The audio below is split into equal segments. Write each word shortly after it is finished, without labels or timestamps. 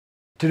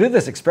To do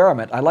this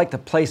experiment, I like to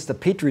place the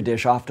Petri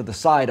dish off to the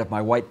side of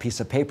my white piece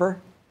of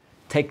paper,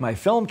 take my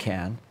film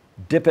can,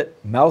 dip it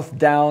mouth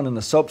down in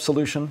the soap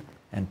solution,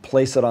 and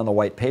place it on the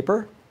white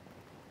paper.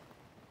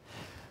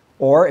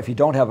 Or if you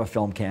don't have a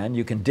film can,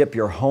 you can dip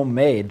your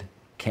homemade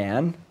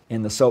can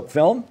in the soap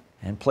film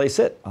and place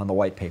it on the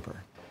white paper.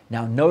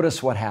 Now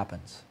notice what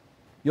happens.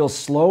 You'll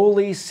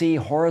slowly see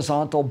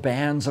horizontal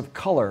bands of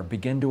color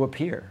begin to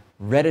appear.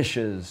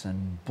 Redishes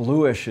and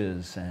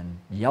bluishes and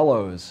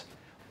yellows.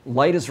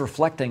 Light is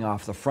reflecting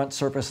off the front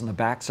surface and the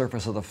back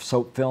surface of the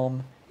soap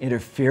film,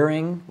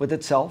 interfering with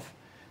itself,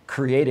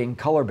 creating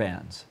color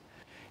bands.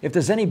 If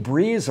there's any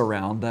breeze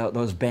around,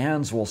 those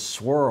bands will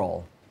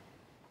swirl.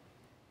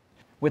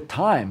 With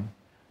time,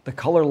 the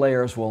color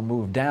layers will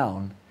move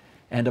down,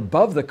 and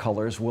above the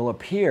colors will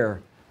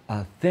appear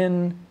a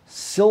thin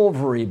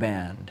silvery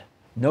band.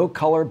 No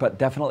color, but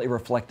definitely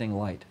reflecting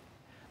light.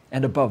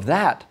 And above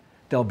that,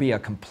 there'll be a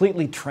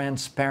completely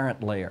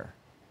transparent layer.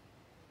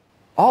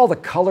 All the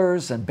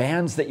colors and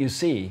bands that you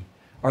see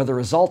are the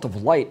result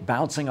of light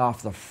bouncing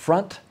off the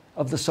front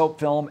of the soap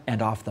film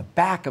and off the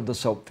back of the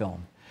soap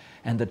film.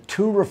 And the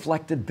two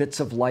reflected bits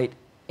of light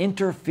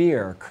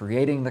interfere,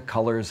 creating the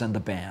colors and the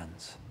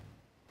bands.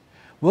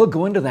 We'll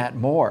go into that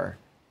more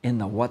in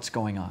the What's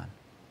Going On.